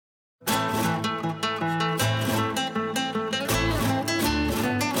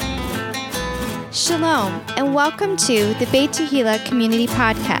Shalom, and welcome to the Beit Tehillah Community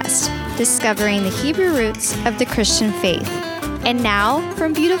Podcast, discovering the Hebrew roots of the Christian faith. And now,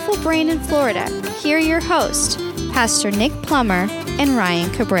 from beautiful Brandon, Florida, here are your hosts, Pastor Nick Plummer and Ryan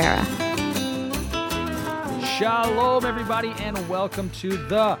Cabrera. Shalom, everybody, and welcome to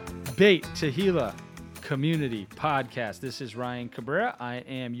the Beit Tehillah Community Podcast. This is Ryan Cabrera. I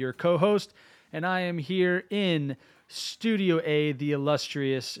am your co-host, and I am here in Studio A, the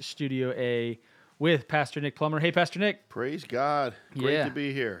illustrious Studio A, with Pastor Nick Plummer. Hey, Pastor Nick. Praise God. Great to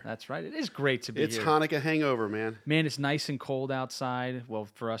be here. That's right. It is great to be here. It's Hanukkah hangover, man. Man, it's nice and cold outside. Well,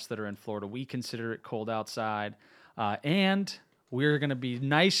 for us that are in Florida, we consider it cold outside. And we're going to be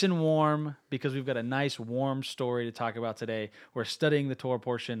nice and warm because we've got a nice warm story to talk about today. We're studying the Torah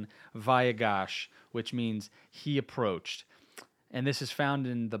portion, Vayigash, which means he approached. And this is found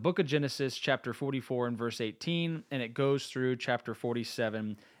in the book of Genesis, chapter 44 and verse 18, and it goes through chapter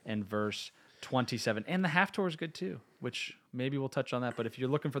 47 and verse 27. And the Haftorah is good too, which maybe we'll touch on that. But if you're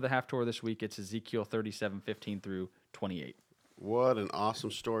looking for the Haftorah this week, it's Ezekiel 37:15 through 28. What an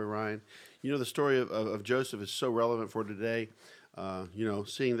awesome story, Ryan. You know, the story of Joseph is so relevant for today.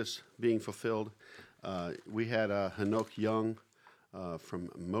 Seeing this being fulfilled. We had Hanok Young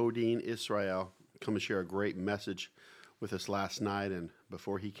from Modin, Israel, come and share a great message with us last night. And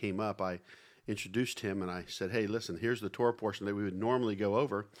before he came up, I introduced him and I said, hey, listen, here's the Torah portion that we would normally go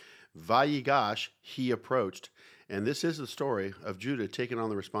over. Vayigash, he approached. And this is the story of Judah taking on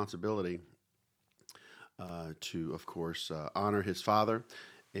the responsibility to, of course, honor his father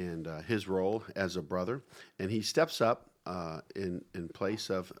and his role as a brother. And he steps up in place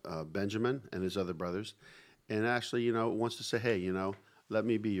of Benjamin and his other brothers and actually, wants to say, hey, let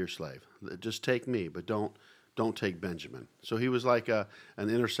me be your slave. Just take me, but don't take Benjamin. So he was like an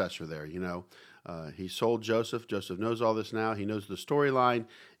intercessor there, He sold Joseph. Joseph knows all this now. He knows the storyline,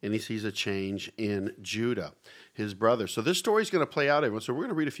 and he sees a change in Judah, his brother. So this story is going to play out, everyone. So we're going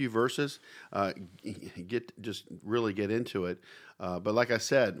to read a few verses, really get into it. But like I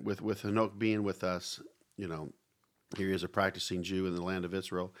said, with Hanok being with us, here he is, a practicing Jew in the land of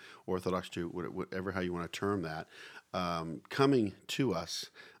Israel, Orthodox Jew, whatever how you want to term that, coming to us.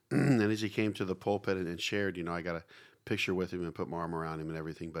 And as he came to the pulpit and shared, I got a picture with him and put my arm around him and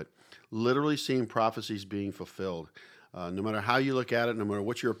everything, but literally seeing prophecies being fulfilled. No matter how you look at it, no matter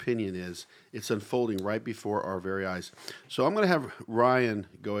what your opinion is, it's unfolding right before our very eyes. So I'm going to have Ryan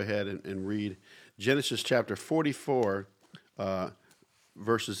go ahead and read Genesis chapter 44,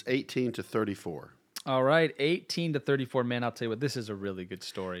 verses 18 to 34. All right, 18 to 34. Man, I'll tell you what, this is a really good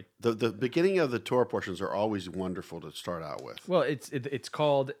story. The beginning of the Torah portions are always wonderful to start out with. Well, it's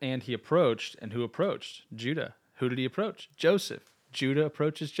called, and he approached, and who approached? Judah. Who did he approach? Joseph. Judah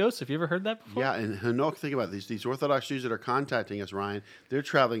approaches Joseph. You ever heard that before? Yeah, and Hanok, think about these Orthodox Jews that are contacting us, Ryan. They're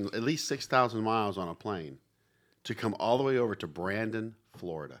traveling at least 6,000 miles on a plane to come all the way over to Brandon,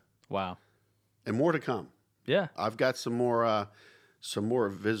 Florida. Wow. And more to come. Yeah. I've got some more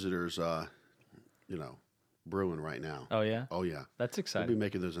visitors brewing right now. Oh, yeah? Oh, yeah. That's exciting. We'll be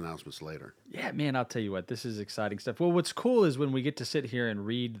making those announcements later. Yeah, man, I'll tell you what, this is exciting stuff. Well, what's cool is when we get to sit here and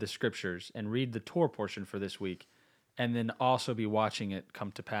read the scriptures and read the Torah portion for this week, and then also be watching it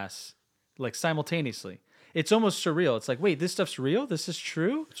come to pass, like simultaneously. It's almost surreal. It's like, wait, this stuff's real? This is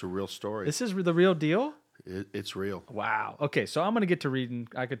true? It's a real story. This is the real deal? It's real. Wow. Okay, so I'm going to get to reading.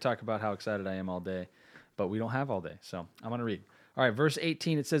 I could talk about how excited I am all day, but we don't have all day, so I'm going to read. All right, verse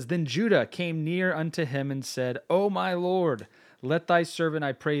 18, it says, Then Judah came near unto him and said, O my Lord, let thy servant,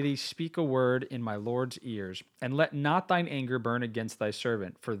 I pray thee, speak a word in my Lord's ears, and let not thine anger burn against thy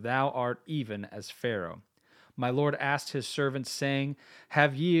servant, for thou art even as Pharaoh. My Lord asked his servants, saying,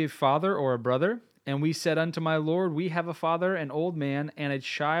 Have ye a father or a brother? And we said unto my Lord, We have a father, an old man, and a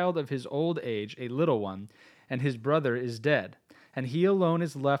child of his old age, a little one, and his brother is dead. And he alone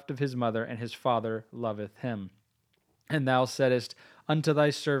is left of his mother, and his father loveth him. And thou saidest unto thy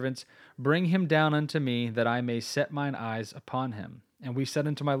servants, Bring him down unto me, that I may set mine eyes upon him. And we said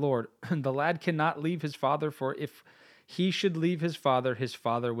unto my Lord, The lad cannot leave his father, for if he should leave his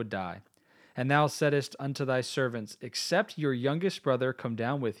father would die. And thou saidest unto thy servants, Except your youngest brother come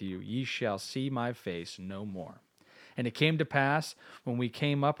down with you, ye shall see my face no more. And it came to pass, when we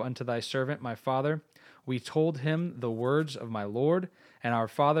came up unto thy servant my father, we told him the words of my Lord, and our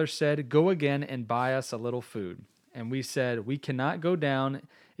father said, Go again and buy us a little food. And we said, We cannot go down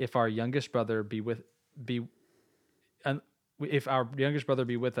if our youngest brother be with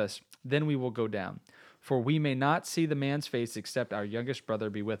us, then we will go down. For we may not see the man's face except our youngest brother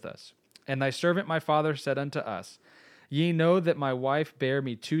be with us. And thy servant my father said unto us, Ye know that my wife bare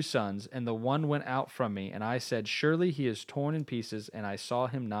me 2 sons, and the one went out from me, and I said, Surely he is torn in pieces, and I saw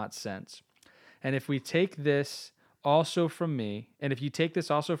him not since. And if we take this also from me, and if you take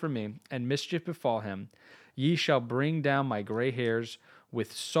this also from me, and mischief befall him, ye shall bring down my gray hairs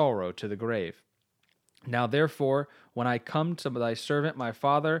with sorrow to the grave. Now therefore, when I come to thy servant my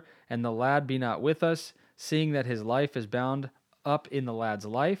father, and the lad be not with us, seeing that his life is bound up in the lad's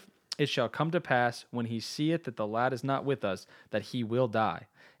life, it shall come to pass, when he seeth that the lad is not with us, that he will die.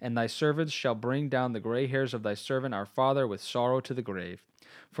 And thy servants shall bring down the gray hairs of thy servant our father with sorrow to the grave.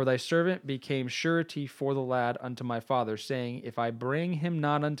 For thy servant became surety for the lad unto my father, saying, If I bring him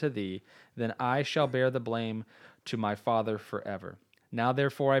not unto thee, then I shall bear the blame to my father forever. Now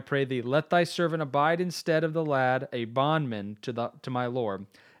therefore I pray thee, let thy servant abide instead of the lad, a bondman to my lord,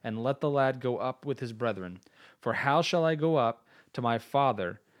 and let the lad go up with his brethren. For how shall I go up to my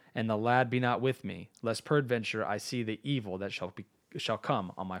father, and the lad be not with me, lest peradventure I see the evil that shall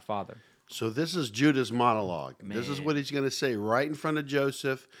come on my father? So this is Judah's monologue. This is what he's going to say right in front of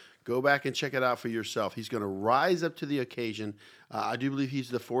Joseph. Go back and check it out for yourself. He's going to rise up to the occasion. I do believe he's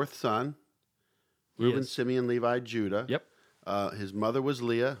the fourth son. Reuben, Simeon, Levi, Judah. Yep. His mother was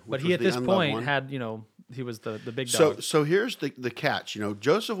Leah. But he at this point had, he was the big dog. So here's the catch.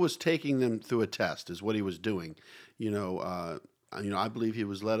 Joseph was taking them through a test, is what he was doing. I believe he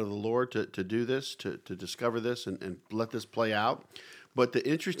was led of the Lord to do this, to discover this and let this play out. But the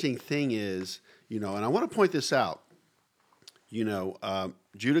interesting thing is, and I want to point this out,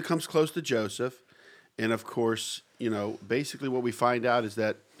 Judah comes close to Joseph. And of course, basically what we find out is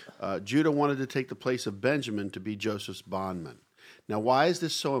that Judah wanted to take the place of Benjamin to be Joseph's bondman. Now, why is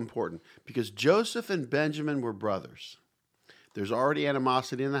this so important? Because Joseph and Benjamin were brothers. There's already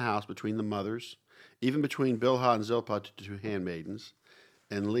animosity in the house between the mothers, even between Bilhah and Zilpah, two handmaidens,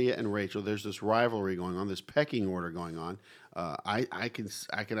 and Leah and Rachel. There's this rivalry going on, this pecking order going on. I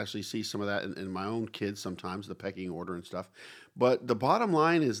can actually see some of that in my own kids sometimes, the pecking order and stuff. But the bottom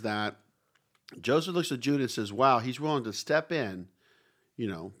line is that Joseph looks at Judah and says, wow, he's willing to step in,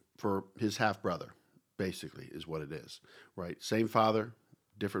 for his half-brother, basically, is what it is, right? Same father,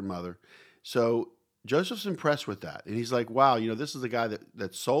 different mother. So Joseph's impressed with that. And he's like, wow, this is the guy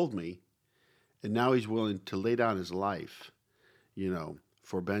that sold me, and now he's willing to lay down his life,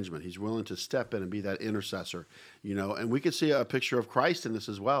 for Benjamin. He's willing to step in and be that intercessor, and we could see a picture of Christ in this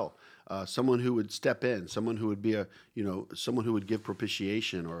as well. Someone who would step in, someone who would be someone who would give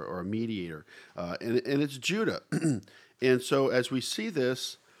propitiation or a mediator. And it's Judah. And so as we see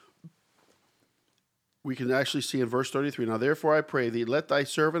this, we can actually see in verse 33, now therefore I pray thee, let thy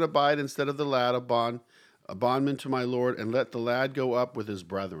servant abide instead of the lad, a bondman to my Lord, and let the lad go up with his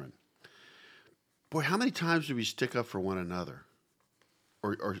brethren. Boy, how many times do we stick up for one another?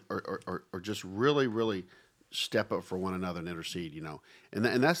 Or just really, really step up for one another and intercede,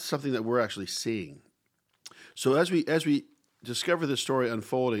 and that's something that we're actually seeing. So as we discover this story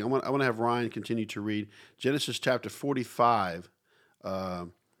unfolding, I want to have Ryan continue to read Genesis chapter 45.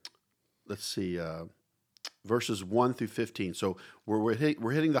 Verses 1 through 15. So we're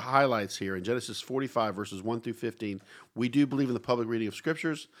hitting the highlights here in Genesis 45, verses 1 through 15. We do believe in the public reading of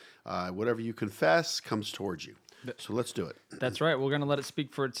scriptures. Whatever you confess comes towards you. So let's do it. That's right. We're going to let it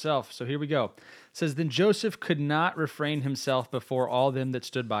speak for itself. So here we go. It says, Then Joseph could not refrain himself before all them that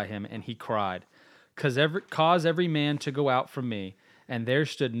stood by him, and he cried, Cause every man to go out from me. And there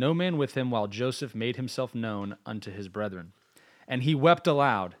stood no man with him while Joseph made himself known unto his brethren. And he wept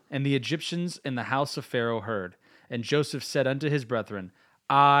aloud, and the Egyptians in the house of Pharaoh heard. And Joseph said unto his brethren,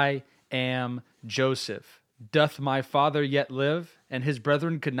 I am Joseph. Doth my father yet live? And his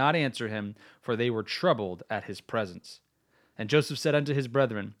brethren could not answer him, for they were troubled at his presence. And Joseph said unto his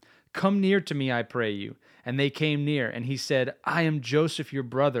brethren, Come near to me, I pray you. And they came near, and he said, I am Joseph your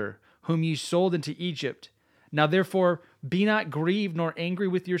brother, whom ye sold into Egypt. Now therefore be not grieved nor angry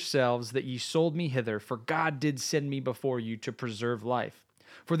with yourselves that ye sold me hither, for God did send me before you to preserve life.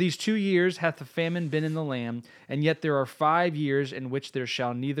 For these 2 years hath the famine been in the land, and yet there are 5 years in which there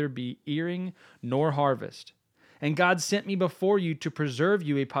shall neither be earing nor harvest. And God sent me before you to preserve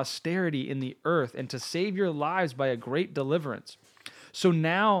you a posterity in the earth, and to save your lives by a great deliverance. So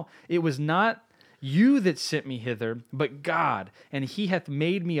now it was not you that sent me hither, but God, and he hath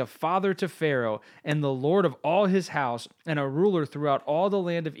made me a father to Pharaoh, and the Lord of all his house, and a ruler throughout all the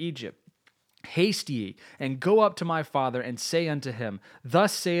land of Egypt. Haste ye, and go up to my father, and say unto him,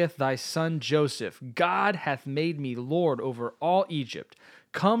 Thus saith thy son Joseph, God hath made me Lord over all Egypt.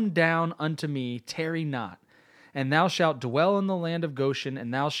 Come down unto me, tarry not. And thou shalt dwell in the land of Goshen,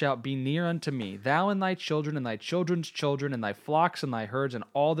 and thou shalt be near unto me, thou and thy children, and thy children's children, and thy flocks, and thy herds, and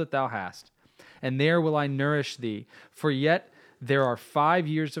all that thou hast. And there will I nourish thee, for yet there are 5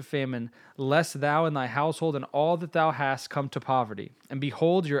 years of famine, lest thou and thy household and all that thou hast come to poverty. And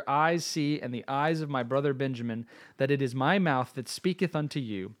behold, your eyes see, and the eyes of my brother Benjamin, that it is my mouth that speaketh unto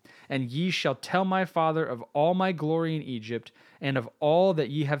you. And ye shall tell my father of all my glory in Egypt, and of all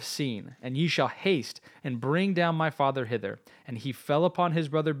that ye have seen. And ye shall haste and bring down my father hither. And he fell upon his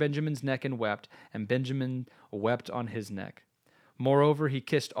brother Benjamin's neck and wept, and Benjamin wept on his neck. Moreover, he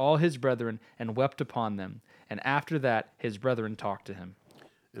kissed all his brethren and wept upon them. And after that, his brethren talked to him.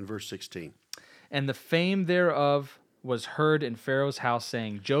 In verse 16. And the fame thereof was heard in Pharaoh's house,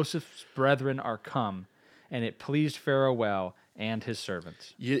 saying, Joseph's brethren are come. And it pleased Pharaoh well, and his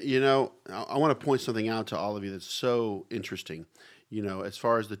servants. You know, I want to point something out to all of you that's so interesting. You know, as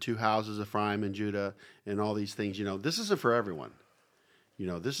far as the two houses, Ephraim and Judah, and all these things, you know, this isn't for everyone. You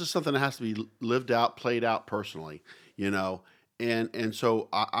know, this is something that has to be lived out, played out personally, you know. And so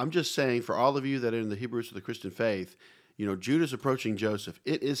I'm just saying, for all of you that are in the Hebrew roots of the Christian faith, you know, Judah's approaching Joseph.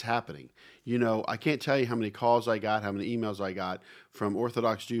 It is happening. You know, I can't tell you how many calls I got, how many emails I got from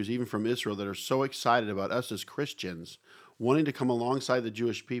Orthodox Jews, even from Israel, that are so excited about us as Christians wanting to come alongside the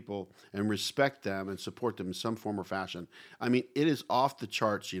Jewish people and respect them and support them in some form or fashion. I mean, it is off the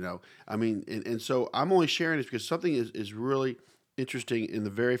charts, you know. I mean, and so I'm only sharing this because something is really interesting in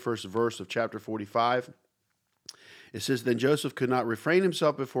the very first verse of chapter 45. It says, Then Joseph could not refrain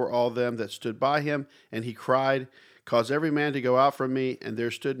himself before all them that stood by him, and he cried, Cause every man to go out from me. And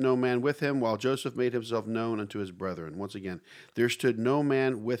there stood no man with him, while Joseph made himself known unto his brethren. Once again, there stood no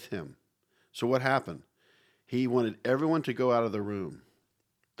man with him. So what happened? He wanted everyone to go out of the room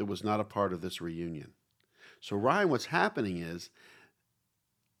that was not a part of this reunion. So Ryan, what's happening is,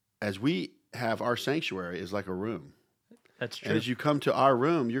 as we have our sanctuary is like a room. That's true. And as you come to our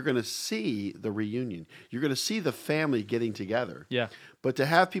room, you're going to see the reunion. You're going to see the family getting together. Yeah. But to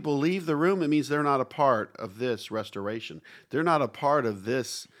have people leave the room, it means they're not a part of this restoration. They're not a part of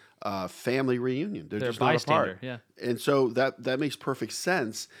this family reunion. They're just not a part. Yeah. And so that makes perfect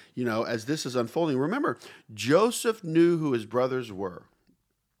sense, you know, as this is unfolding. Remember, Joseph knew who his brothers were.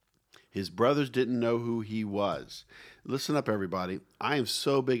 His brothers didn't know who he was. Listen up, everybody. I am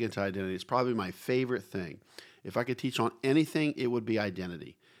so big into identity. It's probably my favorite thing. If I could teach on anything, it would be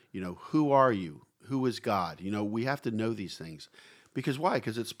identity. You know, who are you? Who is God? You know, we have to know these things. Because why?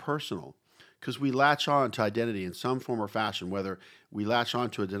 Because it's personal. Because we latch on to identity in some form or fashion, whether we latch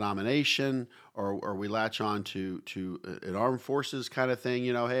on to a denomination or we latch on to an armed forces kind of thing,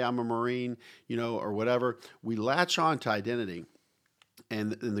 you know, hey, I'm a Marine, you know, or whatever. We latch on to identity.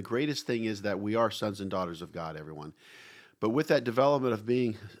 And the greatest thing is that we are sons and daughters of God, everyone. But with that development of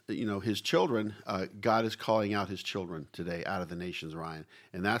being, you know, his children, God is calling out his children today out of the nations, Ryan.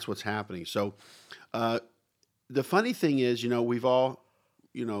 And that's what's happening. So the funny thing is, you know, we've all,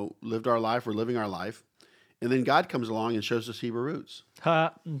 you know, lived our life. We're living our life. And then God comes along and shows us Hebrew roots.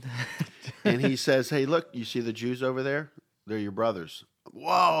 And he says, hey, look, you see the Jews over there? They're your brothers.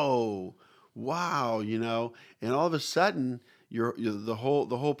 Whoa, wow, you know. And all of a sudden, the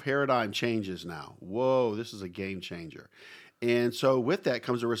whole paradigm changes now. Whoa, this is a game changer. And so with that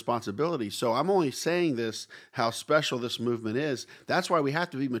comes a responsibility. So I'm only saying this, how special this movement is. That's why we have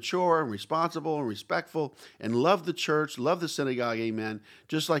to be mature and responsible and respectful and love the church, love the synagogue, amen,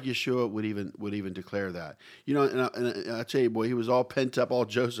 just like Yeshua would even declare that. You know, and I tell you, boy, he was all pent up, all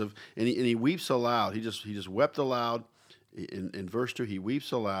Joseph, and he weeps aloud. He just wept aloud. In verse 2, he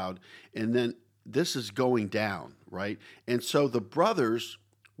weeps aloud. And then this is going down, right? And so the brothers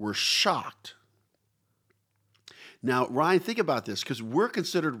were shocked. Now, Ryan, think about this, because we're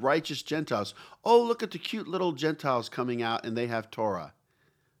considered righteous Gentiles. Oh, look at the cute little Gentiles coming out, and they have Torah.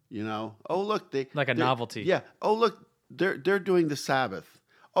 You know? Oh, look, like a novelty. Yeah. Oh, look, they're doing the Sabbath.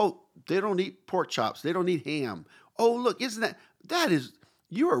 Oh, they don't eat pork chops. They don't eat ham. Oh, look,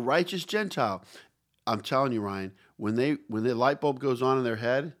 you're a righteous Gentile. I'm telling you, Ryan, when the light bulb goes on in their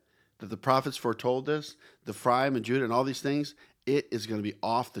head, that the prophets foretold this, the Ephraim and Judah and all these things, it is going to be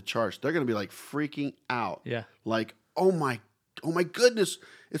off the charts. They're going to be like freaking out. Yeah. Like, oh my goodness,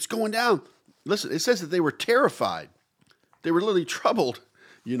 it's going down. Listen, it says that they were terrified. They were literally troubled,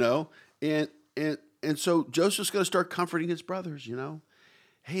 you know. And so Joseph's going to start comforting his brothers, you know.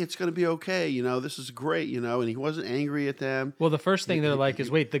 Hey, it's going to be okay, you know. This is great, you know. And he wasn't angry at them. Well, the first thing they're like is,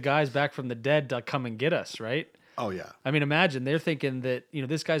 wait, the guy's back from the dead to come and get us, right? Oh, yeah. I mean, imagine they're thinking that, you know,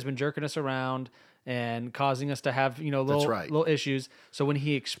 this guy's been jerking us around and causing us to have, you know, little issues. So when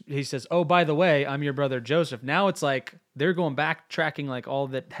he says, oh, by the way, I'm your brother Joseph. Now it's like they're going back tracking like all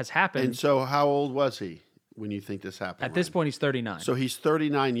that has happened. And so how old was he? when you think this happened? At this Ryan? point, he's 39. So he's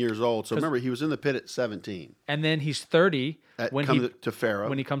 39 years old. So remember, he was in the pit at 17. And then he's 30 To Pharaoh.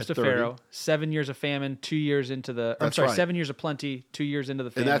 When he comes to 30. Pharaoh. 7 years of famine, 2 years into the... That's right. 7 years of plenty, 2 years into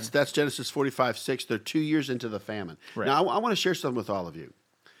the famine. And that's Genesis 45:6. They're 2 years into the famine. Right. Now, I want to share something with all of you.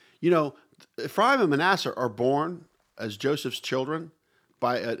 You know, Ephraim and Manasseh are born as Joseph's children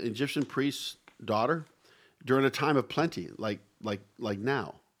by an Egyptian priest's daughter during a time of plenty, like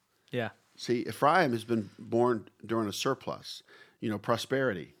now. Yeah. See, Ephraim has been born during a surplus,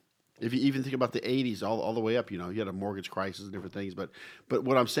 prosperity. If you even think about the 80s, all the way up, you had a mortgage crisis and different things. But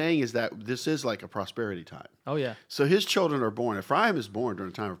what I'm saying is that this is like a prosperity time. Oh, yeah. So his children are born. Ephraim is born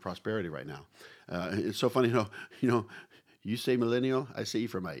during a time of prosperity right now. It's so funny, you say millennial, I say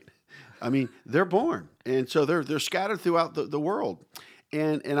Ephraimite. I mean, they're born. And so they're scattered throughout the world.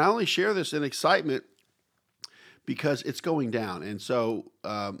 And I only share this in excitement because it's going down. And so,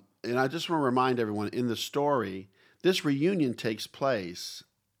 and I just want to remind everyone, in the story, this reunion takes place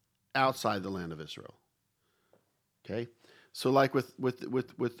outside the land of Israel. Okay? So like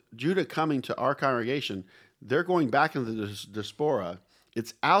with Judah coming to our congregation, they're going back into the diaspora.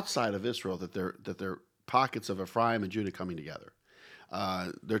 It's outside of Israel that they're pockets of Ephraim and Judah coming together.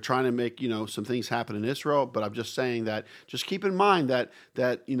 They're trying to make some things happen in Israel, but I'm just saying that just keep in mind that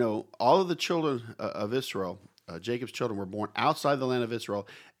all of the children of Israel, Jacob's children, were born outside the land of Israel,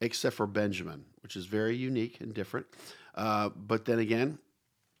 except for Benjamin, which is very unique and different. But then again,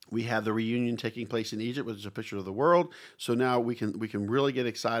 we have the reunion taking place in Egypt, which is a picture of the world. So now we can really get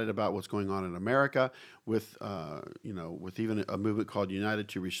excited about what's going on in America with even a movement called United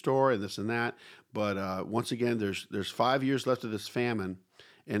to Restore and this and that. But once again, there's 5 years left of this famine,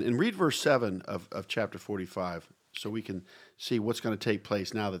 and read verse 7 of chapter 45, so we can see what's going to take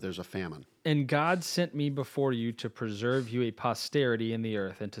place now that there's a famine. And God sent me before you to preserve you a posterity in the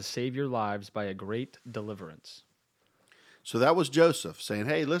earth and to save your lives by a great deliverance. So that was Joseph saying,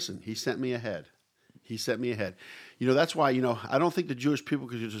 hey, listen, he sent me ahead. He sent me ahead. That's why, I don't think the Jewish people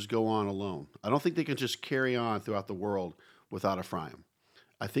could just go on alone. I don't think they can just carry on throughout the world without Ephraim.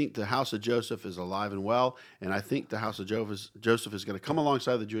 I think the house of Joseph is alive and well, and I think the house of Joseph is going to come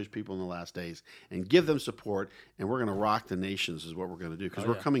alongside the Jewish people in the last days and give them support, and we're going to rock the nations is what we're going to do, because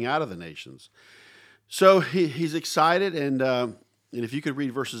we're coming out of the nations. So he's excited, and if you could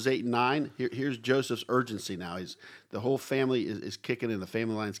read verses 8 and 9, here's Joseph's urgency now. The whole family is kicking in. The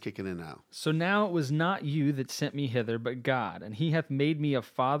family line's kicking in now. So now it was not you that sent me hither, but God, and he hath made me a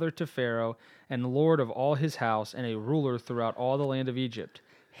father to Pharaoh, and lord of all his house, and a ruler throughout all the land of Egypt.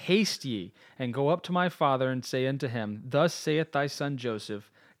 Haste ye, and go up to my father, and say unto him, Thus saith thy son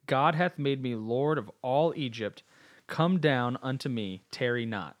Joseph, God hath made me lord of all Egypt. Come down unto me, tarry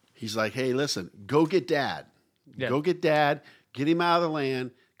not. He's like, hey, listen, go get dad. Yeah. Go get dad. Get him out of the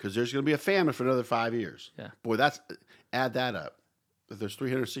land, because there's going to be a famine for another 5 years. Yeah. Boy, add that up. If there's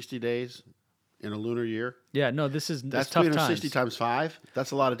 360 days in a lunar year. Yeah, no, that's tough 360 times. times 5.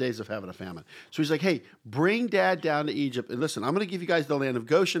 That's a lot of days of having a famine. So he's like, hey, bring dad down to Egypt. And listen, I'm going to give you guys the land of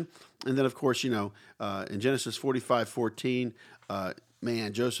Goshen. And then, of course, in Genesis 45:14,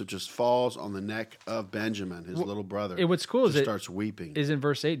 man, Joseph just falls on the neck of Benjamin, his little brother. What's cool is starts weeping. Is in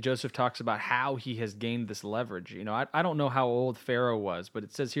verse 8, Joseph talks about how he has gained this leverage. I don't know how old Pharaoh was, but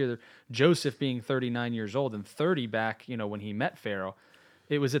it says here that Joseph being 39 years old and 30 back, when he met Pharaoh,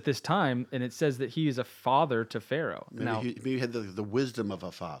 it was at this time, and it says that he is a father to Pharaoh. Maybe he had the wisdom of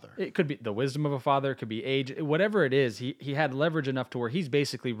a father. It could be the wisdom of a father, it could be age, whatever it is. He had leverage enough to where he's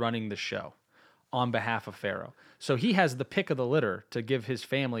basically running the show on behalf of Pharaoh. So he has the pick of the litter to give his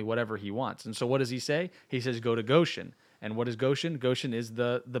family whatever he wants. And so what does he say? He says, go to Goshen. And what is Goshen? Goshen is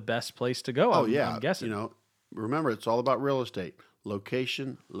the best place to go. I'm guessing. Remember, it's all about real estate.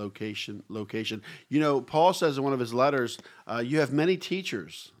 Location, location, location. Paul says in one of his letters, you have many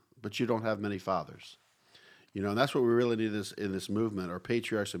teachers, but you don't have many fathers. And that's what we really need in this movement, our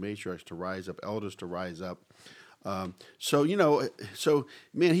patriarchs and matriarchs to rise up, elders to rise up. So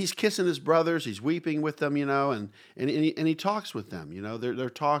man, he's kissing his brothers, he's weeping with them, and he talks with them, they're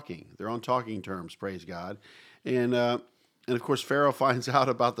talking, they're on talking terms, praise God. And of course, Pharaoh finds out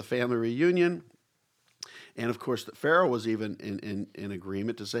about the family reunion. And of course, Pharaoh was even in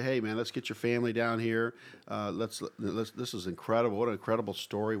agreement to say, "Hey, man, let's get your family down here. Let's. This is incredible. What an incredible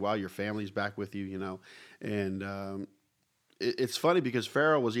story! Wow, your family's back with you, And it's funny because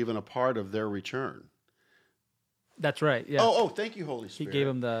Pharaoh was even a part of their return. That's right. Yeah. Oh, thank you, Holy Spirit. He gave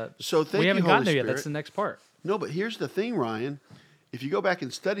him the. So thank you, we haven't Holy gotten there yet. Spirit. That's the next part. No, but here's the thing, Ryan. If you go back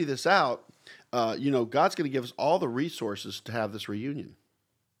and study this out, God's going to give us all the resources to have this reunion.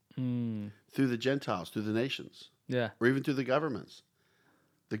 Through the Gentiles, through the nations, yeah, or even through the governments.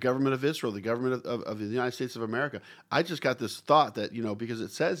 the government of Israel, the government of the United States of America. I just got this thought that, because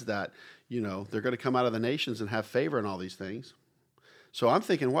it says that, they're going to come out of the nations and have favor in all these things. So I'm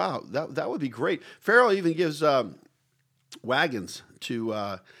thinking, wow, that would be great. Pharaoh even gives wagons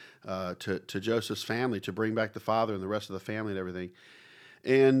to Joseph's family to bring back the father and the rest of the family and everything.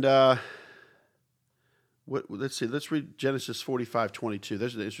 And let's see. Let's read Genesis 45:22.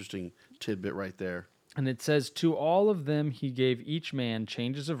 There's an interesting tidbit right there. And it says, to all of them he gave each man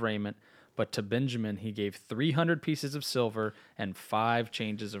changes of raiment, but to Benjamin he gave 300 pieces of silver and 5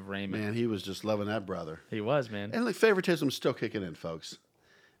 changes of raiment. Man, he was just loving that brother. He was, man. And like favoritism's still kicking in, folks.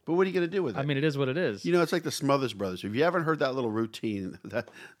 But what are you going to do with it? I mean, it is what it is. It's like the Smothers Brothers. If you haven't heard that little routine,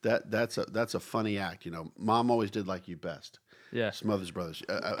 that's a funny act. Mom always did like you best. Yeah. Smothers Brothers.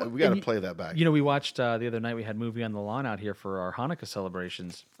 We got to play that back. We watched the other night. We had Movie on the Lawn out here for our Hanukkah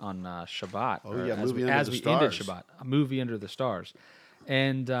celebrations on Shabbat. Oh yeah, Movie Under the Stars. Ended Shabbat, a movie Under the Stars,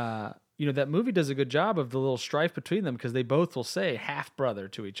 and that movie does a good job of the little strife between them because they both will say half brother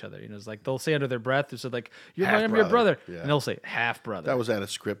to each other. It's like they'll say under their breath, so like I'm your brother, yeah. And they'll say half brother. That was out of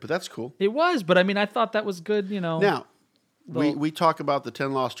script, but that's cool. It was, but I mean, I thought that was good. Now we talk about the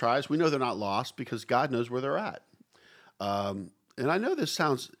 10 lost tribes. We know they're not lost because God knows where they're at. And I know this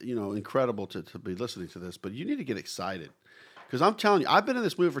sounds, incredible to be listening to this, but you need to get excited. Because I'm telling you, I've been in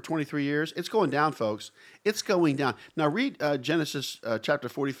this movie for 23 years. It's going down, folks. It's going down. Now read Genesis chapter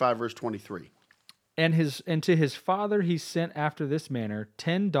 45, verse 23. And to his father he sent after this manner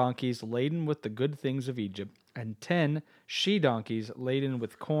 10 donkeys laden with the good things of Egypt, and 10 she-donkeys laden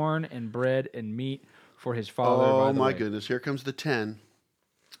with corn and bread and meat for his father. Oh, my goodness. Here comes the 10.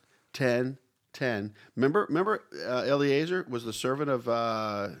 10. Remember Eliezer was the servant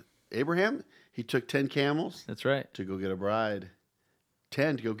of Abraham? He took 10 camels. That's right. To go get a bride.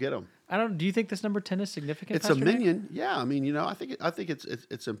 10 to go get them. Do you think this number 10 is significant? It's Pastor a minion. Nick? Yeah, I mean, I think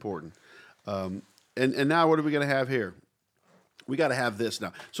it's important. And now what are we going to have here? We got to have this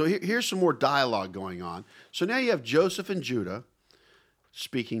now. So here's some more dialogue going on. So now you have Joseph and Judah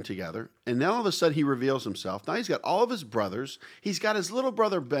speaking together, and then all of a sudden he reveals himself. Now he's got all of his brothers. He's got his little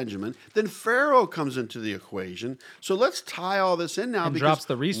brother Benjamin. Then Pharaoh comes into the equation. So let's tie all this in now. And because drops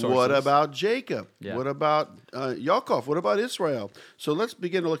the resources. What about Jacob? Yeah. What about Yaakov? What about Israel? So let's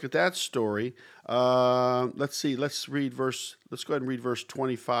begin to look at that story. Let's see. Let's go ahead and read verse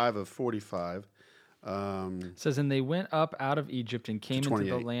 25 of 45. It says, and they went up out of Egypt and came into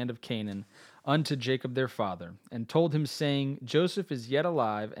the land of Canaan unto Jacob their father, and told him, saying, Joseph is yet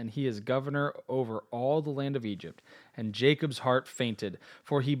alive, and he is governor over all the land of Egypt. And Jacob's heart fainted,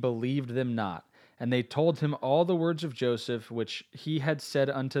 for he believed them not. And they told him all the words of Joseph, which he had said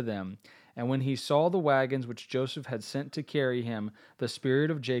unto them. And when he saw the wagons which Joseph had sent to carry him, the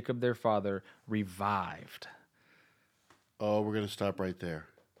spirit of Jacob their father revived. Oh, we're going to stop right there.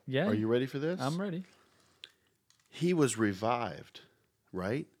 Yeah. Are you ready for this? I'm ready. He was revived,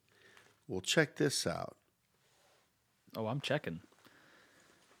 right? Well, check this out. Oh, I'm checking.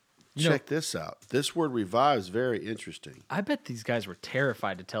 Check this out. This word revive is very interesting. I bet these guys were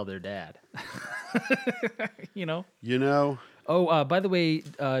terrified to tell their dad. Oh, by the way,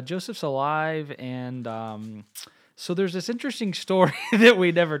 Joseph's alive, and so there's this interesting story that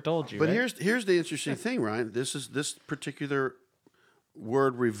we never told you. But right? here's the interesting thing, Ryan. This particular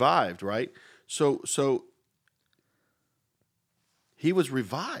word revived, right? So he was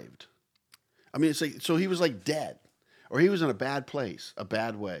revived. I mean, it's like, so he was like dead, or he was in a bad place, a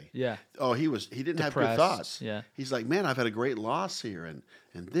bad way. Yeah. Oh, he didn't Depressed. have good thoughts. Yeah. He's like, man, I've had a great loss here, and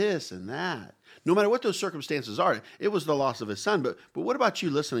this and that. No matter what those circumstances are, it was the loss of his son. But what about you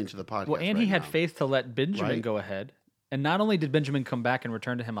listening to the podcast? Well, and right he had now? faith to let Benjamin go ahead, and not only did Benjamin come back and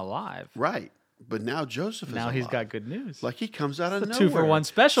return to him alive, right? But now Joseph is alive. He's got good news. Like he comes out of it's a nowhere. 2-for-1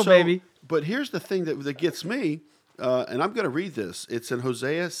 special, baby. But here's the thing that gets me, and I'm going to read this. It's in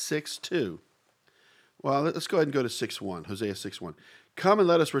Hosea 6:2. Well, let's go ahead and go to 6:1. Hosea 6:1. Come and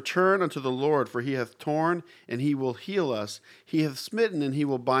let us return unto the Lord, for he hath torn, and he will heal us. He hath smitten, and he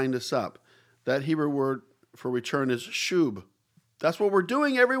will bind us up. That Hebrew word for return is shub. That's what we're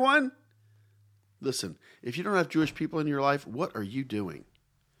doing, everyone. Listen, if you don't have Jewish people in your life, what are you doing?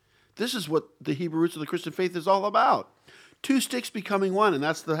 This is what the Hebrew roots of the Christian faith is all about. 2 sticks becoming one, and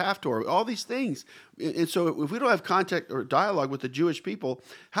that's the Haftorah. All these things. And so if we don't have contact or dialogue with the Jewish people,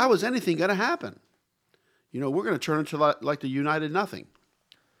 how is anything going to happen? We're going to turn into like the United Nothing.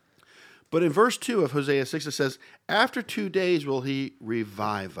 But in verse 2 of Hosea 6, it says, after 2 days will he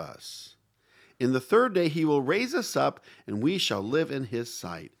revive us. In the 3rd day he will raise us up, and we shall live in his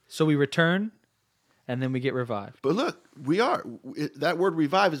sight. So we return, and then we get revived. But look, that word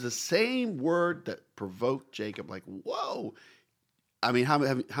revive is the same word that provoked Jacob. Like, whoa, I mean, how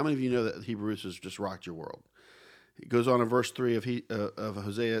many of you know that Hebrew roots has just rocked your world? It goes on in verse 3 of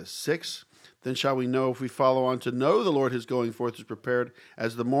Hosea 6. Then shall we know if we follow on to know the Lord his going forth is prepared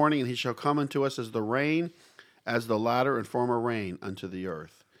as the morning, and he shall come unto us as the rain, as the latter and former rain unto the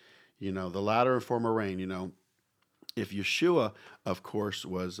earth. The latter and former rain, if Yeshua, of course,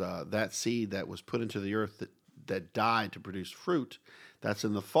 was that seed that was put into the earth that died to produce fruit, that's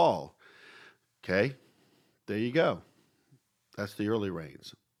in the fall. Okay, there you go. That's the early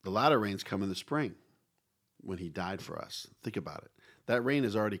rains. The latter rains come in the spring when he died for us. Think about it. That rain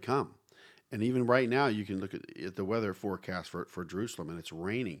has already come. And even right now, you can look at the weather forecast for Jerusalem, and it's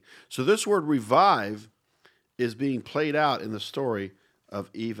raining. So this word revive is being played out in the story of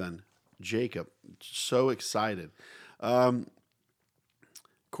even Jacob. So excited. Of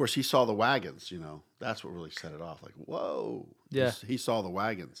course, he saw the wagons, That's what really set it off. Like, whoa. Yeah. He saw the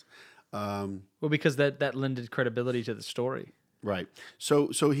wagons. Well, because that lended credibility to the story. Right.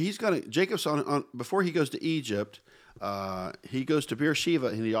 So Jacob's on before he goes to Egypt, he goes to Beersheba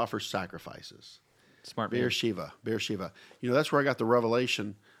and he offers sacrifices. Smart man. Beersheba. That's where I got the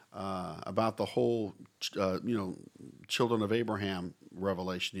revelation about the whole, children of Abraham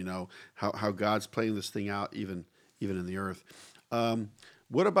revelation. How God's playing this thing out even in the earth.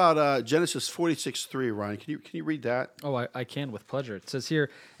 What about Genesis 46:3, Ryan? Can you read that? Oh, I can with pleasure. It says here,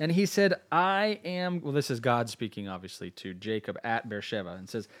 and he said, I am, well, this is God speaking, obviously, to Jacob at Beersheba. And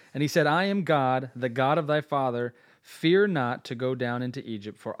says, and he said, I am God, the God of thy father. Fear not to go down into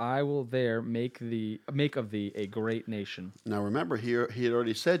Egypt, for I will there make of thee a great nation. Now remember, he had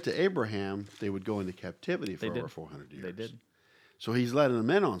already said to Abraham they would go into captivity for over 400 years. They did. So he's letting them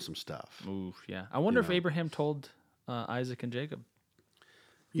in on some stuff. Ooh, yeah. I wonder if Abraham told Isaac and Jacob.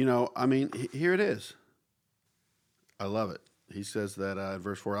 Here it is. I love it. He says that in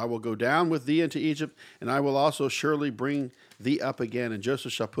verse 4, I will go down with thee into Egypt, and I will also surely bring thee up again, and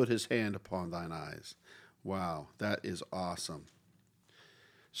Joseph shall put his hand upon thine eyes. Wow, that is awesome.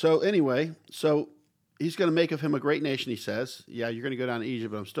 So anyway, he's going to make of him a great nation, he says. Yeah, you're going to go down to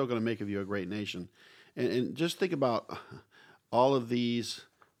Egypt, but I'm still going to make of you a great nation. And just think about all of these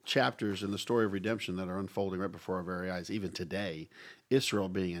chapters in the story of redemption that are unfolding right before our very eyes, even today. Israel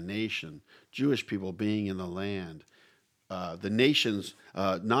being a nation, Jewish people being in the land, the nations,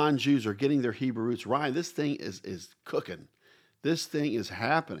 non-Jews are getting their Hebrew roots. Ryan, this thing is cooking. This thing is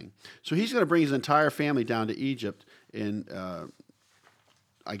happening. So he's going to bring his entire family down to Egypt. And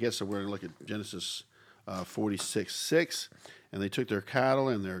I guess we're going to look at Genesis 46:6. And they took their cattle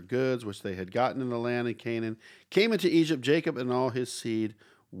and their goods, which they had gotten in the land of Canaan, came into Egypt, Jacob and all his seed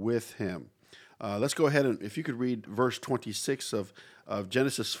with him. Let's go ahead and, if you could read verse 26 of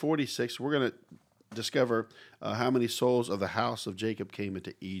Genesis 46, we're going to discover how many souls of the house of Jacob came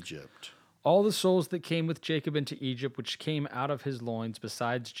into Egypt. All the souls that came with Jacob into Egypt, which came out of his loins,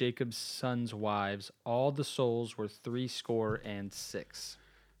 besides Jacob's sons' wives, all the souls were 76.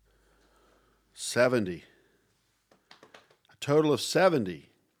 70. A total of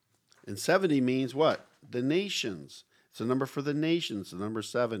 70. And 70 means what? The nations. It's a number for the nations, the number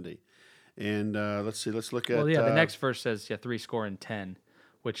 70. And let's look at... Well, yeah, the next verse says, 70,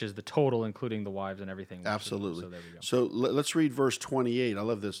 which is the total, including the wives and everything. Absolutely. So there we go. So let's read verse 28. I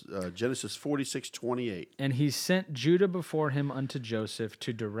love this. Genesis 46:28. And he sent Judah before him unto Joseph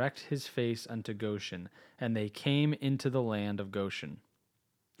to direct his face unto Goshen, and they came into the land of Goshen.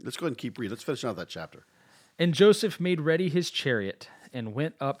 Let's go ahead and keep reading. Let's finish out that chapter. And Joseph made ready his chariot, and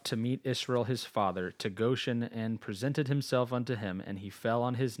went up to meet Israel his father to Goshen, and presented himself unto him, and he fell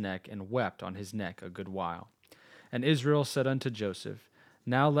on his neck, and wept on his neck a good while. And Israel said unto Joseph,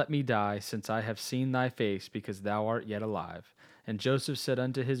 Now let me die, since I have seen thy face, because thou art yet alive. And Joseph said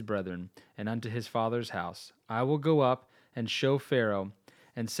unto his brethren, and unto his father's house, I will go up and show Pharaoh,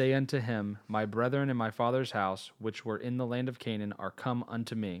 and say unto him, My brethren and my father's house, which were in the land of Canaan, are come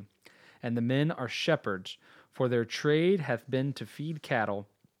unto me. And the men are shepherds, for their trade hath been to feed cattle,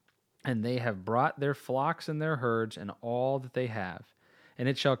 and they have brought their flocks and their herds, and all that they have. And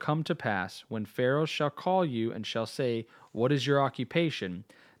it shall come to pass, when Pharaoh shall call you, and shall say, What is your occupation?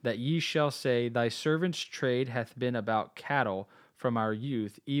 That ye shall say, Thy servant's trade hath been about cattle from our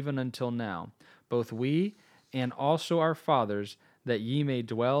youth even until now, both we and also our fathers, that ye may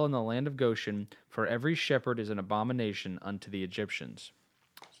dwell in the land of Goshen, for every shepherd is an abomination unto the Egyptians.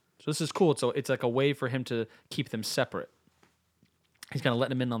 So this is cool. So it's like a way for him to keep them separate. He's kind of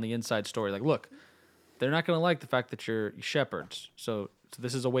letting them in on the inside story. Like, look, they're not going to like the fact that you're shepherds. So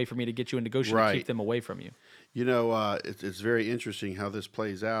this is a way for me to get you into Goshen and keep them away from you. It's very interesting how this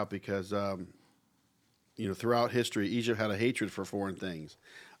plays out because, throughout history, Egypt had a hatred for foreign things.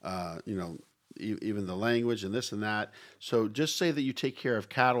 even the language and this and that. So just say that you take care of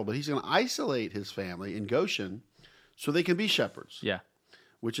cattle, but he's going to isolate his family in Goshen so they can be shepherds. Yeah.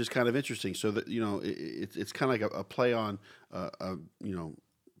 Which is kind of interesting. So that, it's kind of like a play on,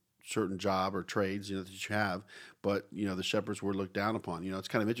 certain job or trades, that you have, but, the shepherds were looked down upon. It's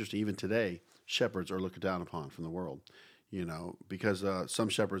kind of interesting. Even today, shepherds are looked down upon from the world, because some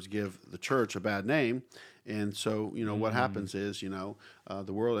shepherds give the church a bad name. And so, what happens is,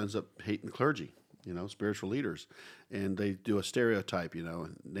 the world ends up hating clergy, spiritual leaders. And they do a stereotype,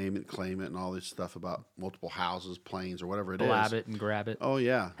 name it, claim it, and all this stuff about multiple houses, planes, or whatever it is. Blab it and grab it. Oh,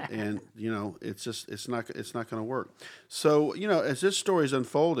 yeah. And, it's not going to work. So, as this story is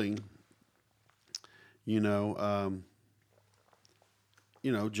unfolding, Joseph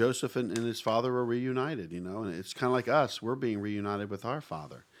and his father were reunited, and it's kind of like us. We're being reunited with our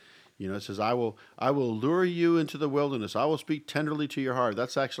father. It says, I will lure you into the wilderness. I will speak tenderly to your heart.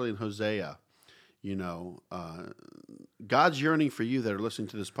 That's actually in Hosea. God's yearning for you that are listening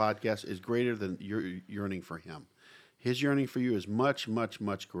to this podcast is greater than your yearning for him. His yearning for you is much, much,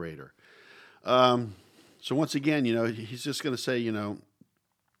 much greater. So once again, he's just going to say,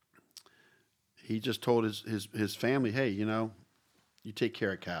 he just told his family, hey, you take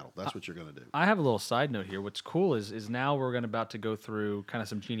care of cattle. That's what you're going to do. I have a little side note here. What's cool is now we're about to go through kind of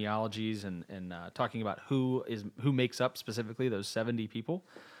some genealogies and talking about who makes up specifically those 70 people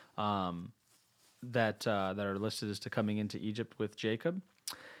that are listed as to coming into Egypt with Jacob.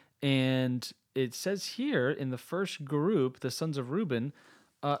 And it says here in the first group, the sons of Reuben,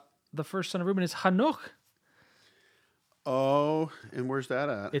 the first son of Reuben is Hanoch. Oh, and where's that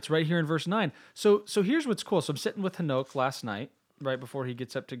at? It's right here in verse 9. So here's what's cool. So I'm sitting with Hanoch last night, right before he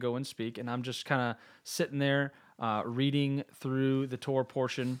gets up to go and speak, and I'm just kind of sitting there reading through the Torah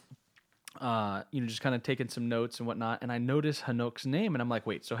portion, just kind of taking some notes and whatnot, and I notice Hanoch's name, and I'm like,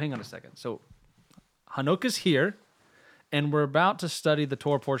 wait, so hang on a second. So Hanoch is here, and we're about to study the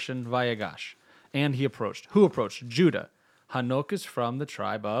Torah portion, Vayagash, and he approached. Who approached? Judah. Hanoch is from the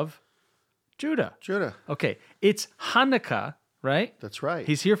tribe of Judah. Okay, it's Hanukkah, right? That's right.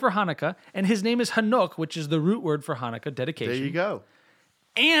 He's here for Hanukkah, and his name is Hanoch, which is the root word for Hanukkah, dedication. There you go.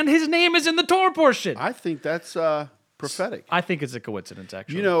 And his name is in the Torah portion. I think that's prophetic. I think it's a coincidence,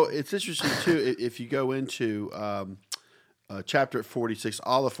 actually. It's interesting, too, if you go into chapter 46,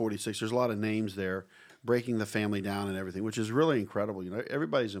 all of 46, there's a lot of names there, breaking the family down and everything, which is really incredible.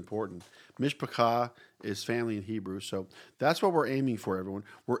 Everybody's important. Mishpachah is family in Hebrew, so that's what we're aiming for, everyone.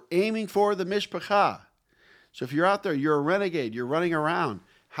 We're aiming for the Mishpachah. So if you're out there, you're a renegade, you're running around,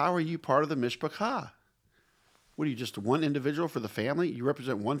 how are you part of the Mishpachah? What are you, just one individual for the family? You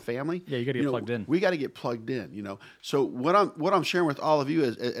represent one family? Yeah, you got to get plugged in. We got to get plugged in, So what I'm sharing with all of you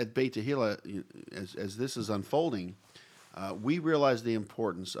at Beit Tehillah, as this is unfolding, we realize the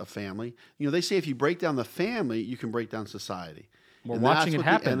importance of family. They say if you break down the family, you can break down society. We're watching it happen.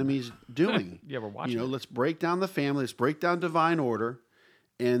 That's what the enemy's doing. Yeah, we're watching it. Let's break down the family. Let's break down divine order,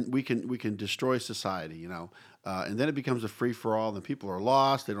 and we can destroy society. And then it becomes a free for all. And people are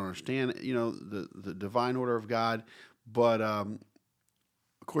lost. They don't understand. The divine order of God. But of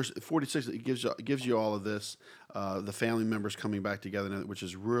course, 46 it gives you all of this. The family members coming back together, which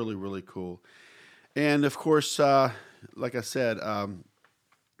is really, really cool. And of course, like I said,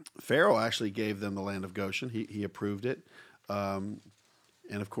 Pharaoh actually gave them the land of Goshen. He approved it. And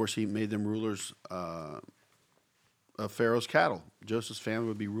of course, he made them rulers of Pharaoh's cattle. Joseph's family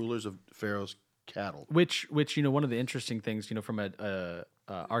would be rulers of Pharaoh's cattle. Which one of the interesting things, from a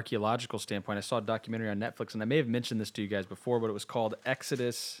archaeological standpoint, I saw a documentary on Netflix, and I may have mentioned this to you guys before, but it was called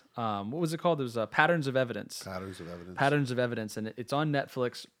Exodus. What was it called? It was Patterns of Evidence. Patterns of Evidence, and it's on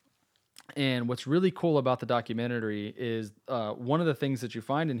Netflix. And what's really cool about the documentary is one of the things that you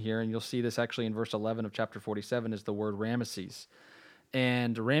find in here, and you'll see this actually in verse 11 of chapter 47, is the word Ramesses.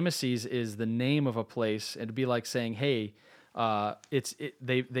 And Ramesses is the name of a place. It'd be like saying, hey,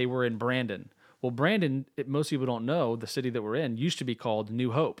 they were in Brandon. Well, Brandon, most people don't know, the city that we're in, used to be called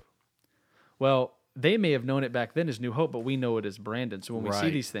New Hope. Well, they may have known it back then as New Hope, but we know it as Brandon. So when we see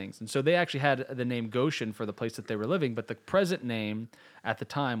these things, and so they actually had the name Goshen for the place that they were living, but the present name at the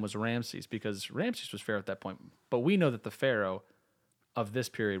time was Ramses, because Ramses was Pharaoh at that point. But we know that the Pharaoh of this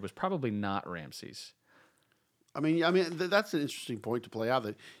period was probably not Ramses. I mean, that's an interesting point to play out.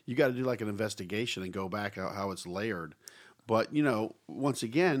 That you got to do like an investigation and go back how it's layered. But once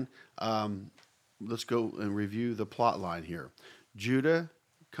again, let's go and review the plot line here. Judah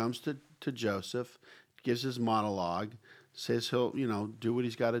comes to Joseph, gives his monologue, says he'll do what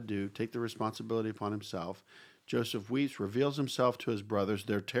he's got to do, take the responsibility upon himself. Joseph weeps, reveals himself to his brothers.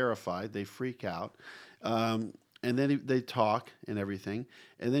 They're terrified. They freak out. And then they talk and everything.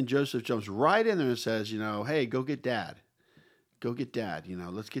 And then Joseph jumps right in there and says, hey, go get dad. Go get dad.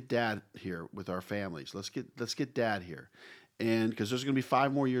 Let's get dad here with our families. Let's get dad here. And because there's going to be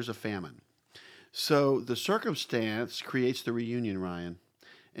 5 more years of famine. So the circumstance creates the reunion, Ryan.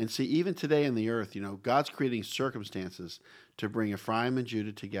 And see, even today in the earth, God's creating circumstances to bring Ephraim and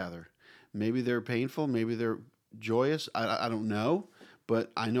Judah together. Maybe they're painful. Maybe they're joyous. I don't know.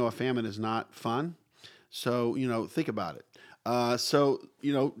 But I know a famine is not fun. So, think about it.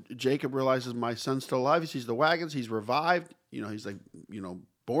 Jacob realizes my son's still alive. He sees the wagons. He's revived. He's like,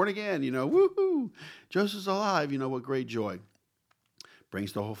 born again, woohoo. Joseph's alive. What great joy.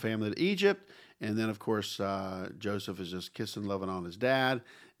 Brings the whole family to Egypt. And then, of course, Joseph is just kissing, loving on his dad.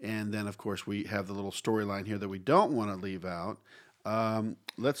 And then, of course, we have the little storyline here that we don't want to leave out.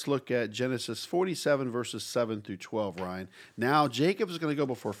 Let's look at Genesis 47, verses 7 through 12, Ryan. Now, Jacob is going to go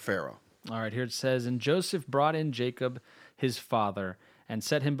before Pharaoh. All right, here it says, And Joseph brought in Jacob his father, and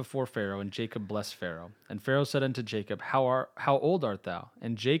set him before Pharaoh, and Jacob blessed Pharaoh. And Pharaoh said unto Jacob, How old art thou?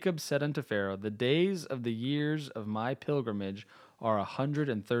 And Jacob said unto Pharaoh, The days of the years of my pilgrimage are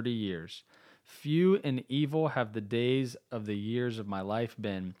 130 years. Few and evil have the days of the years of my life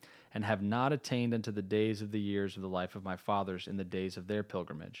been, and have not attained unto the days of the years of the life of my fathers in the days of their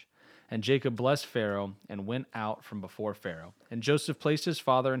pilgrimage. And Jacob blessed Pharaoh, and went out from before Pharaoh. And Joseph placed his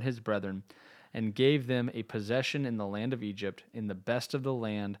father and his brethren, and gave them a possession in the land of Egypt, in the best of the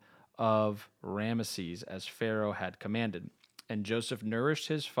land of Ramesses, as Pharaoh had commanded. And Joseph nourished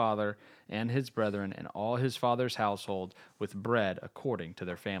his father and his brethren and all his father's household with bread according to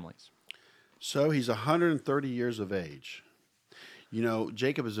their families. So he's 130 years of age.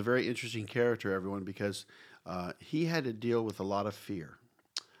 Jacob is a very interesting character, everyone, because he had to deal with a lot of fear.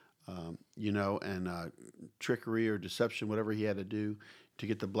 And trickery or deception, whatever he had to do to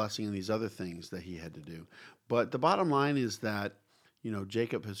get the blessing and these other things that he had to do. But the bottom line is that,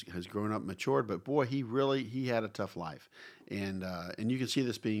 Jacob has grown up, matured, but boy, he had a tough life. And you can see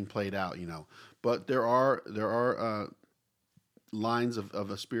this being played out, But there are lines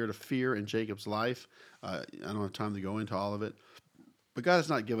of a spirit of fear in Jacob's life. I don't have time to go into all of it. But God has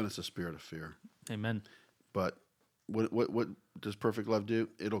not given us a spirit of fear. Amen. But what does perfect love do?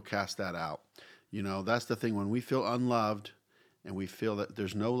 It'll cast that out. That's the thing. When we feel unloved and we feel that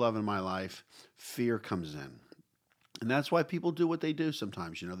there's no love in my life, fear comes in. And that's why people do what they do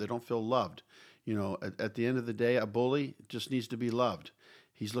sometimes. They don't feel loved. At the end of the day, a bully just needs to be loved.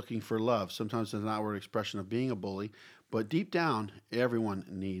 He's looking for love. Sometimes it's an outward expression of being a bully, but deep down, everyone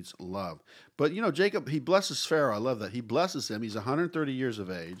needs love. But, Jacob, he blesses Pharaoh. I love that. He blesses him. He's 130 years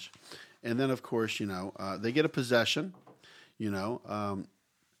of age. And then, of course, they get a possession, and now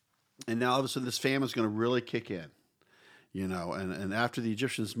all of a sudden this famine's going to really kick in, and after the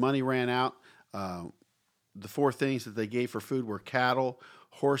Egyptians' money ran out, the 4 things that they gave for food were cattle,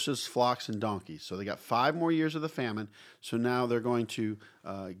 horses, flocks, and donkeys. So they got 5 more years of the famine. So now they're going to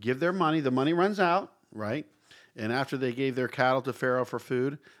give their money. The money runs out, right? And after they gave their cattle to Pharaoh for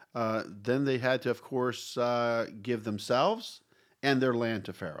food, then they had to, of course, give themselves and their land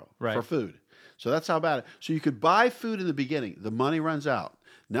to Pharaoh for food. So that's how bad it is. So you could buy food in the beginning. The money runs out.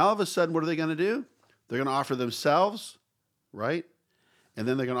 Now all of a sudden, what are they going to do? They're going to offer themselves, right? And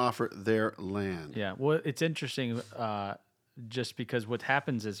then they're going to offer their land. Yeah. Well, it's interesting just because what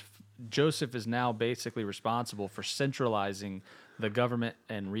happens is Joseph is now basically responsible for centralizing the government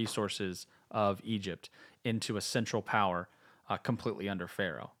and resources of Egypt into a central power completely under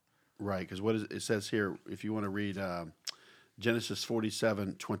Pharaoh. Right. Because it says here, if you want to read Genesis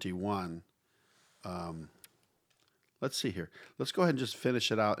 47:21. Let's see here. Let's go ahead and just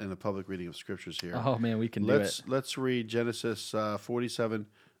finish it out in a public reading of scriptures here. Oh man, we can do it. Let's read Genesis 47,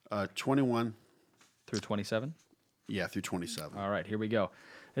 21 through 27. Yeah, through 27. All right, here we go.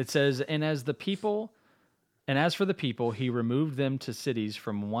 It says, And as for the people, he removed them to cities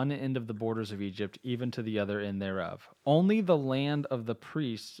from one end of the borders of Egypt, even to the other end thereof. Only the land of the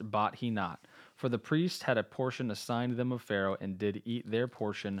priests bought he not. For the priests had a portion assigned them of Pharaoh, and did eat their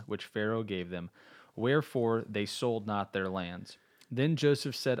portion which Pharaoh gave them. Wherefore they sold not their lands. Then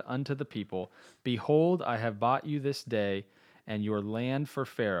Joseph said unto the people, Behold, I have bought you this day, and your land for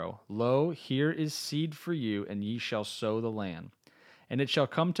Pharaoh. Lo, here is seed for you, and ye shall sow the land. And it shall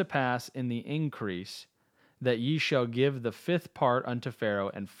come to pass in the increase, that ye shall give the 5th part unto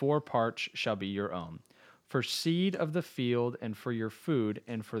Pharaoh, and 4 parts shall be your own. For seed of the field, and for your food,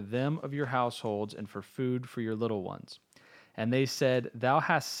 and for them of your households, and for food for your little ones. And they said, Thou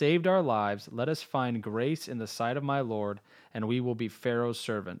hast saved our lives. Let us find grace in the sight of my Lord, and we will be Pharaoh's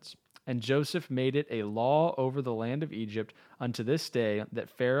servants. And Joseph made it a law over the land of Egypt unto this day, that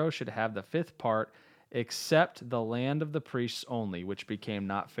Pharaoh should have the 5th part except the land of the priests only, which became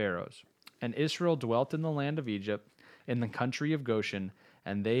not Pharaoh's. And Israel dwelt in the land of Egypt, in the country of Goshen,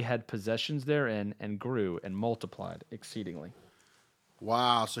 and they had possessions therein, and grew and multiplied exceedingly.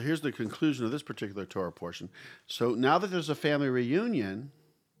 Wow. So here's the conclusion of this particular Torah portion. So now that there's a family reunion,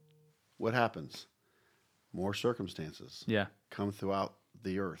 what happens? More circumstances come throughout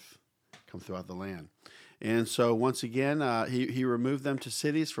the earth, come throughout the land. And so once again, he removed them to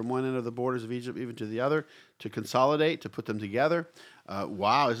cities from one end of the borders of Egypt even to the other to consolidate, to put them together.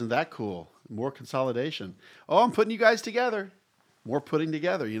 Wow, isn't that cool? More consolidation. Oh, I'm putting you guys together. More putting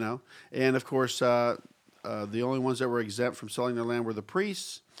together, you know. And of course, the only ones that were exempt from selling their land were the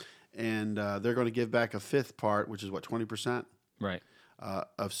priests, and they're going to give back a fifth part, which is what, 20%? Right.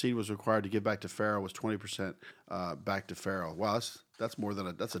 Of seed was required to give back to Pharaoh, was 20% back to Pharaoh. Wow, that's more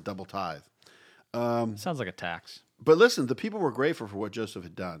than that's a double tithe. Sounds like a tax. But listen, the people were grateful for what Joseph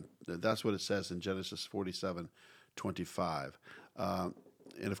had done. That's what it says in Genesis 47:25.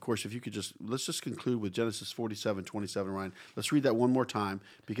 And of course, if you could let's just conclude with Genesis 47:27, Ryan. Let's read that one more time,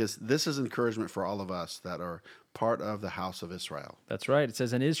 because this is encouragement for all of us that are part of the house of Israel. That's right. It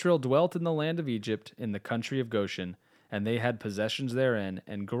says, and Israel dwelt in the land of Egypt, in the country of Goshen, and they had possessions therein,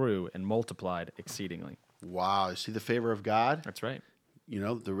 and grew and multiplied exceedingly. Wow. You see the favor of God? That's right. You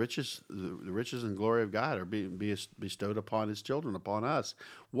know, the riches and glory of God are being bestowed upon his children, upon us.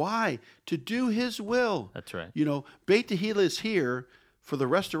 Why? To do his will. That's right. You know, Beit Tehillah is here for the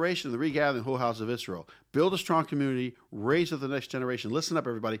restoration and the regathering of the whole house of Israel. Build a strong community, raise up the next generation. Listen up,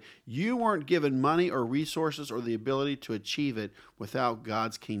 everybody. You weren't given money or resources or the ability to achieve it without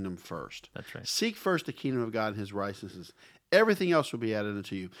God's kingdom first. That's right. Seek first the kingdom of God and his righteousness. Everything else will be added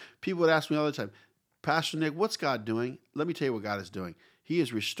unto you. People would ask me all the time, Pastor Nick, what's God doing? Let me tell you what God is doing. He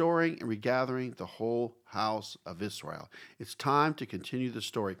is restoring and regathering the whole house of Israel. It's time to continue the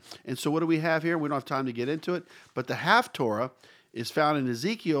story. And so what do we have here? We don't have time to get into it, but the Haftorah is found in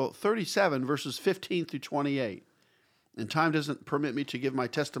Ezekiel 37, verses 15 through 28. And time doesn't permit me to give my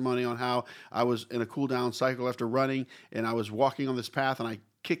testimony on how I was in a cool-down cycle after running, and I was walking on this path, and I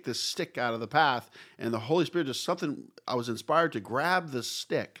kicked this stick out of the path, and the Holy Spirit I was inspired to grab this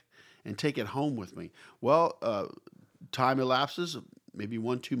stick and take it home with me. Well, time elapses, maybe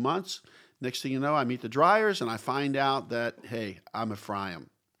 1-2 months. Next thing you know, I meet the Dryers, and I find out that, hey, I'm Ephraim.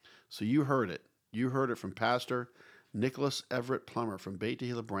 So you heard it. You heard it from Pastor Nicholas Everett Plummer from Beit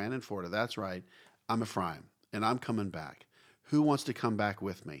Tehillah, Brandon, Florida. That's right. I'm Ephraim, and I'm coming back. Who wants to come back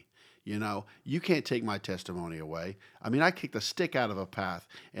with me? You know, you can't take my testimony away. I mean, I kicked a stick out of a path,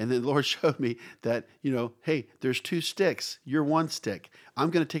 and then the Lord showed me that, you know, hey, there's 2 sticks. You're one stick. I'm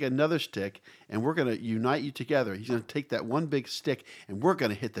going to take another stick, and we're going to unite you together. He's going to take that one big stick, and we're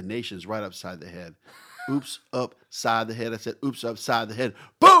going to hit the nations right upside the head. Oops, upside the head. I said, oops, upside the head.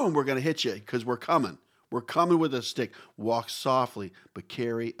 Boom, we're going to hit you because we're coming. We're coming with a stick. Walk softly, but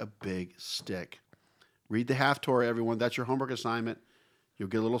carry a big stick. Read the Haftorah, everyone. That's your homework assignment. You'll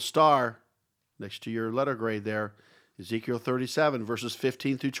get a little star next to your letter grade there. Ezekiel 37, verses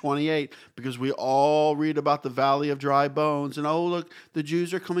 15 through 28, because we all read about the valley of dry bones. And oh, look, the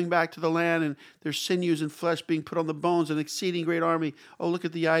Jews are coming back to the land, and there's sinews and flesh being put on the bones, an exceeding great army. Oh, look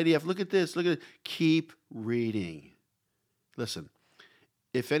at the IDF. Look at this. Look at it. Keep reading. Listen,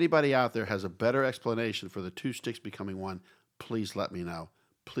 if anybody out there has a better explanation for the 2 sticks becoming one, please let me know.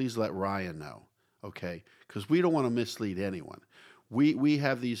 Please let Ryan know, okay? Because we don't want to mislead anyone. We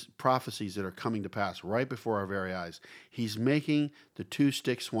have these prophecies that are coming to pass right before our very eyes. He's making the 2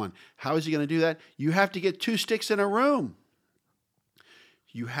 sticks one. How is he going to do that? You have to get 2 sticks in a room.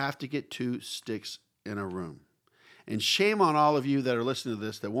 You have to get 2 sticks in a room. And shame on all of you that are listening to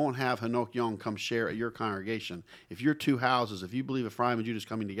this that won't have Hanok Young come share at your congregation. If you're 2 houses, if you believe Ephraim and Judah is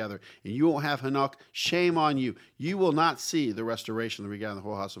coming together, and you won't have Hanok, shame on you. You will not see the restoration, the regathering of the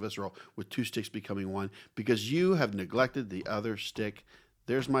whole house of Israel with 2 sticks becoming one, because you have neglected the other stick.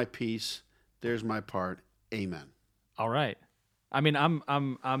 There's my piece. There's my part. Amen. All right. I mean,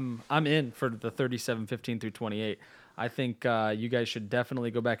 I'm in for the 37, 15 through 28. I think you guys should definitely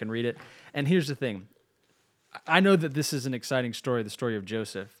go back and read it. And here's the thing. I know that this is an exciting story, the story of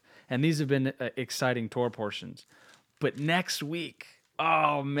Joseph, and these have been exciting Torah portions. But next week,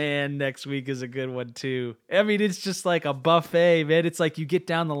 oh man, next week is a good one too. I mean, it's just like a buffet, man. It's like you get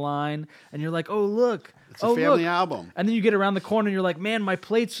down the line and you're like, oh, look. It's a family album. And then you get around the corner and you're like, man, I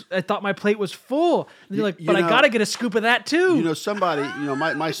thought my plate was full. And you're like, but I got to get a scoop of that too. You know, somebody,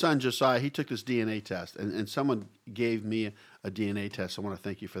 my son Josiah, he took this DNA test, and someone gave me a DNA test. I want to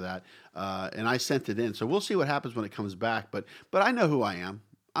thank you for that. And I sent it in. So we'll see what happens when it comes back. But I know who I am.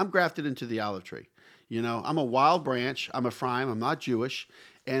 I'm grafted into the olive tree. You know, I'm a wild branch. I'm Ephraim. I'm not Jewish.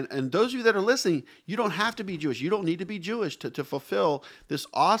 And those of you that are listening, you don't have to be Jewish. You don't need to be Jewish to fulfill this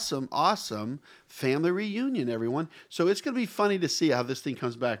awesome, awesome family reunion, everyone. So it's going to be funny to see how this thing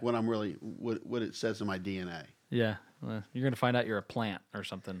comes back when I'm really, what it says in my DNA. Yeah. Well, you're going to find out you're a plant or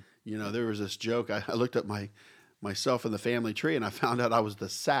something. You know, there was this joke. I looked up myself in the family tree, and I found out I was the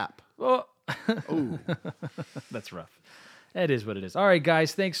sap. Oh, Ooh. that's rough. It is what it is. All right,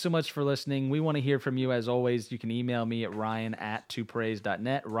 guys, thanks so much for listening. We want to hear from you as always. You can email me at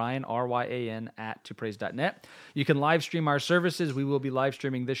ryan@topraise.net, Ryan, R-Y-A-N, @topraise.net. You can live stream our services. We will be live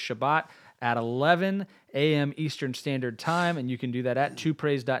streaming this Shabbat at 11 a.m. Eastern Standard Time, and you can do that at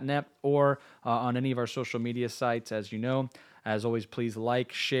topraise.net or on any of our social media sites, as you know. As always, please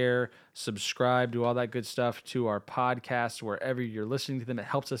like, share, subscribe, do all that good stuff to our podcasts wherever you're listening to them. It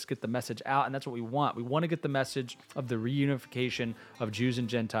helps us get the message out, and that's what we want. We want to get the message of the reunification of Jews and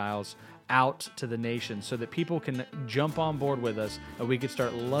Gentiles out to the nation so that people can jump on board with us and we can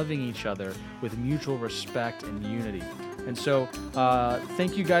start loving each other with mutual respect and unity. And so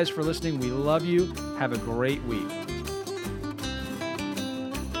thank you guys for listening. We love you. Have a great week.